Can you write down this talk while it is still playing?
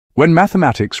When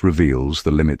mathematics reveals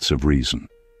the limits of reason.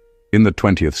 In the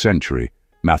 20th century,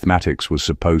 mathematics was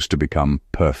supposed to become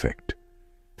perfect.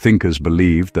 Thinkers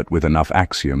believed that with enough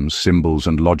axioms, symbols,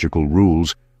 and logical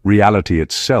rules, reality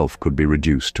itself could be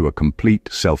reduced to a complete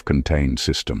self-contained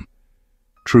system.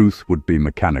 Truth would be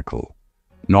mechanical.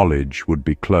 Knowledge would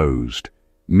be closed.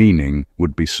 Meaning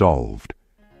would be solved.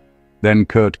 Then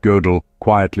Kurt Gödel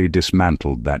quietly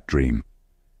dismantled that dream.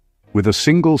 With a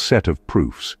single set of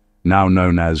proofs, now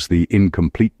known as the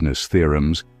Incompleteness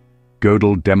Theorems,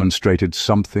 Gödel demonstrated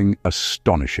something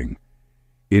astonishing.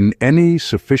 In any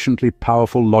sufficiently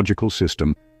powerful logical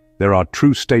system, there are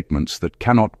true statements that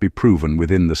cannot be proven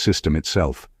within the system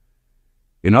itself.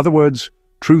 In other words,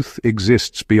 truth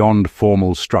exists beyond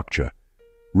formal structure.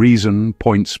 Reason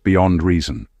points beyond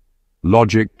reason.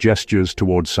 Logic gestures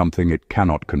towards something it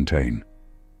cannot contain.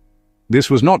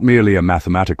 This was not merely a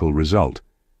mathematical result.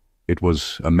 It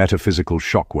was a metaphysical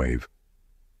shockwave.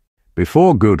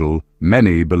 Before Gödel,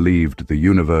 many believed the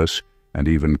universe, and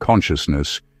even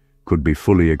consciousness, could be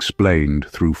fully explained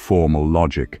through formal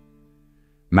logic.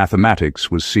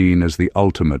 Mathematics was seen as the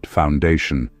ultimate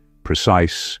foundation,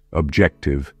 precise,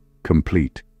 objective,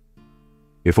 complete.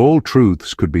 If all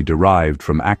truths could be derived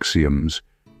from axioms,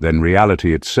 then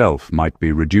reality itself might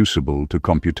be reducible to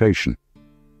computation.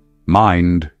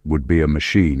 Mind would be a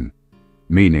machine.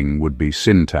 Meaning would be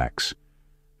syntax.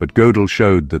 But Gödel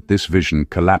showed that this vision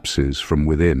collapses from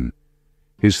within.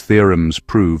 His theorems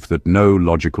prove that no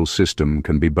logical system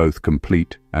can be both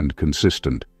complete and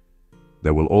consistent.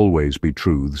 There will always be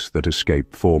truths that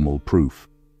escape formal proof.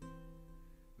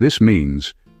 This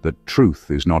means that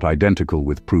truth is not identical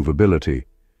with provability.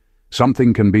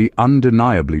 Something can be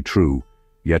undeniably true,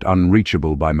 yet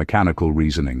unreachable by mechanical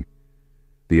reasoning.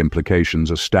 The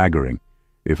implications are staggering.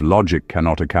 If logic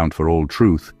cannot account for all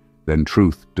truth, then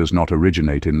truth does not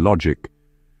originate in logic.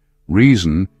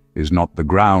 Reason is not the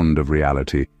ground of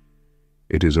reality.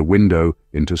 It is a window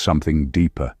into something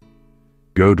deeper.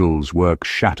 Gödel's work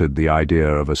shattered the idea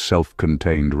of a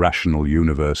self-contained rational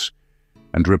universe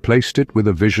and replaced it with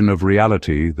a vision of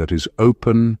reality that is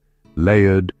open,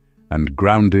 layered, and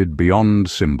grounded beyond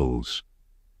symbols.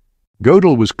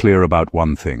 Gödel was clear about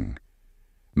one thing.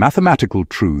 Mathematical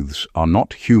truths are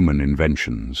not human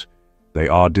inventions. They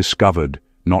are discovered,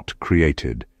 not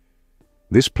created.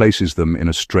 This places them in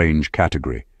a strange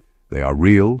category. They are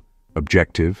real,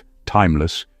 objective,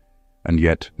 timeless, and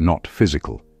yet not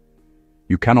physical.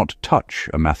 You cannot touch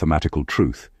a mathematical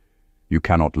truth. You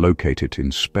cannot locate it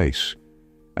in space.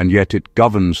 And yet it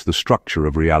governs the structure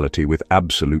of reality with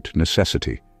absolute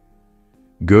necessity.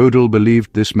 Gödel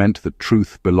believed this meant that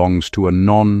truth belongs to a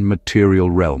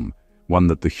non-material realm, one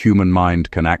that the human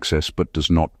mind can access but does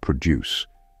not produce.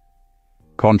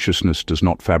 Consciousness does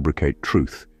not fabricate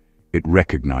truth, it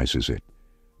recognizes it.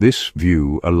 This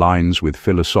view aligns with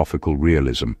philosophical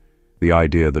realism, the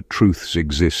idea that truths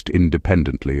exist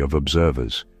independently of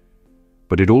observers.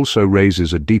 But it also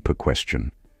raises a deeper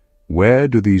question. Where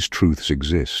do these truths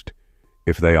exist?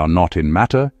 If they are not in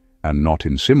matter and not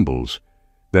in symbols,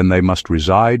 then they must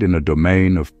reside in a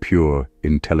domain of pure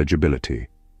intelligibility.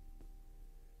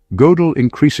 Gödel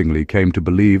increasingly came to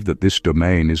believe that this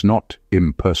domain is not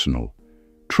impersonal.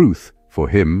 Truth, for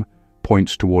him,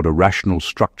 points toward a rational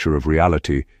structure of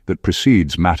reality that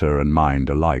precedes matter and mind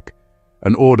alike,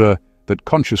 an order that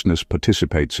consciousness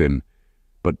participates in,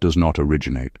 but does not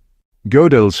originate.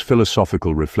 Gödel's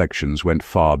philosophical reflections went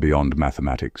far beyond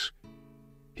mathematics.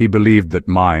 He believed that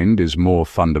mind is more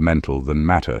fundamental than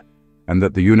matter, and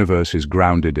that the universe is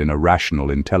grounded in a rational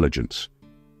intelligence.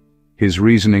 His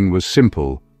reasoning was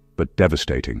simple, but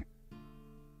devastating.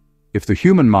 If the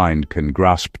human mind can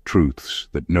grasp truths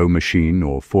that no machine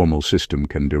or formal system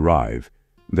can derive,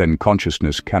 then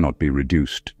consciousness cannot be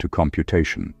reduced to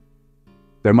computation.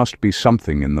 There must be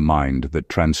something in the mind that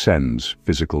transcends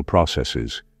physical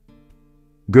processes.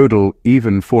 Gödel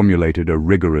even formulated a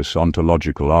rigorous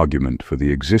ontological argument for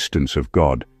the existence of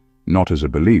God, not as a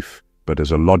belief, but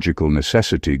as a logical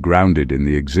necessity grounded in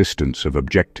the existence of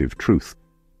objective truth.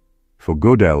 For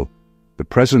Gödel, the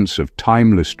presence of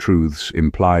timeless truths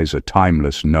implies a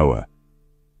timeless knower.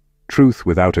 Truth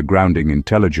without a grounding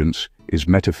intelligence is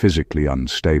metaphysically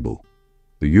unstable.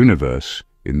 The universe,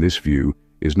 in this view,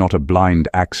 is not a blind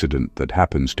accident that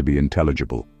happens to be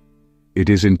intelligible. It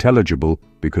is intelligible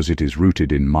because it is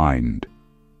rooted in mind.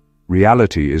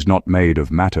 Reality is not made of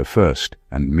matter first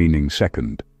and meaning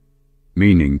second.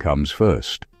 Meaning comes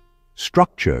first.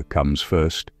 Structure comes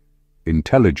first.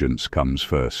 Intelligence comes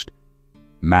first.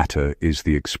 Matter is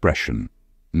the expression,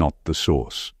 not the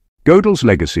source. Gödel's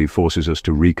legacy forces us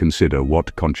to reconsider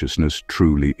what consciousness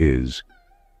truly is.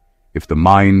 If the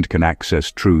mind can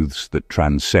access truths that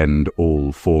transcend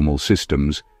all formal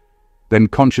systems, then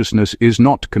consciousness is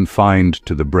not confined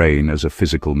to the brain as a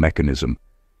physical mechanism.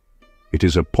 It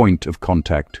is a point of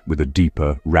contact with a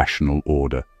deeper, rational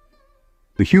order.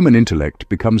 The human intellect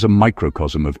becomes a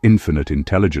microcosm of infinite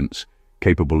intelligence,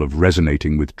 capable of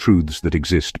resonating with truths that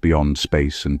exist beyond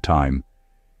space and time.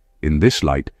 In this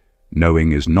light,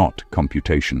 knowing is not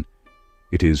computation.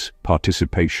 It is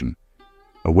participation.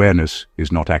 Awareness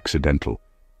is not accidental.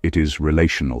 It is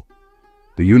relational.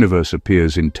 The universe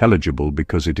appears intelligible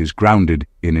because it is grounded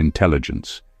in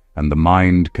intelligence, and the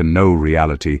mind can know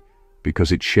reality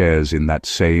because it shares in that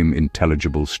same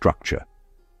intelligible structure.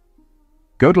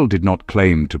 Gödel did not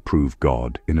claim to prove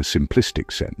God in a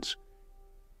simplistic sense.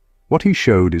 What he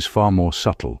showed is far more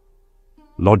subtle.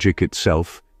 Logic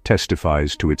itself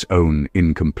testifies to its own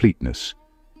incompleteness,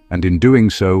 and in doing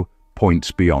so,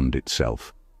 points beyond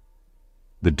itself.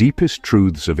 The deepest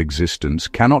truths of existence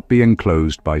cannot be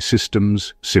enclosed by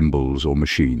systems, symbols, or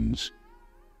machines.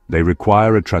 They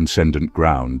require a transcendent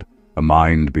ground, a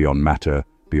mind beyond matter,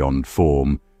 beyond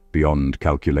form, beyond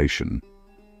calculation.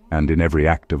 And in every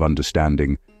act of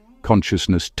understanding,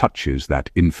 consciousness touches that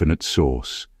infinite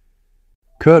source.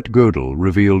 Kurt Gödel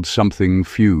revealed something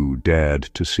few dared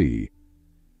to see.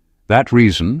 That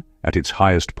reason, at its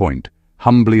highest point,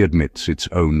 humbly admits its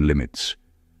own limits.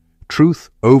 Truth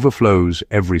overflows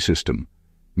every system,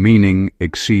 meaning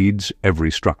exceeds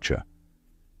every structure,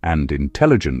 and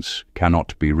intelligence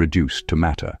cannot be reduced to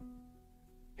matter.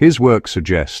 His work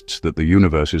suggests that the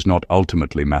universe is not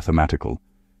ultimately mathematical,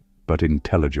 but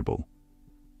intelligible.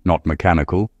 Not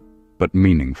mechanical, but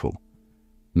meaningful.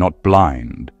 Not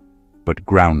blind, but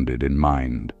grounded in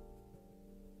mind.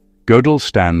 Gödel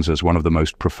stands as one of the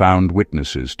most profound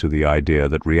witnesses to the idea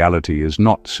that reality is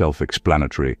not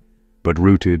self-explanatory, but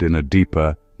rooted in a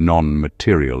deeper,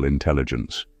 non-material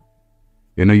intelligence.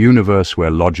 In a universe where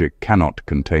logic cannot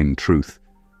contain truth,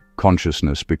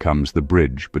 consciousness becomes the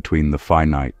bridge between the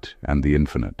finite and the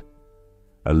infinite,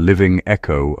 a living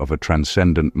echo of a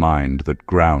transcendent mind that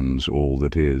grounds all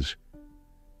that is.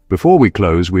 Before we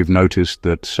close, we've noticed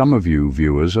that some of you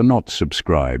viewers are not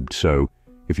subscribed, so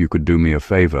if you could do me a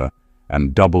favor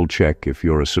and double-check if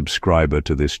you're a subscriber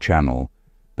to this channel,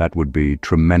 that would be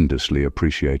tremendously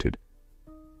appreciated.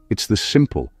 It's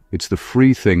the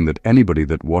free thing that anybody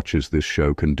that watches this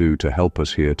show can do to help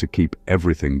us here to keep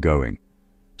everything going.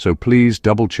 So please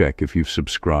double-check if you've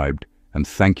subscribed, and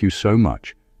thank you so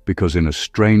much, because in a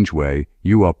strange way,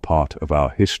 you are part of our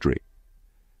history.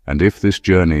 And if this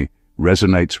journey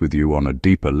resonates with you on a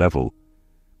deeper level,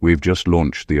 we've just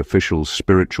launched the official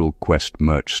Spiritual Quest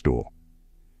merch store.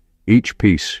 Each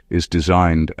piece is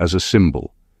designed as a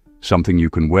symbol, something you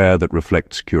can wear that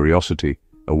reflects curiosity,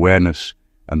 awareness,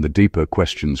 and the deeper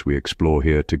questions we explore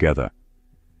here together.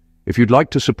 If you'd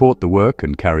like to support the work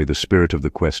and carry the spirit of the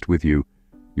quest with you,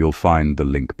 you'll find the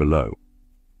link below.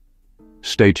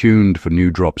 Stay tuned for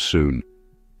new drops soon.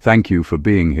 Thank you for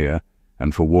being here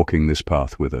and for walking this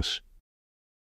path with us.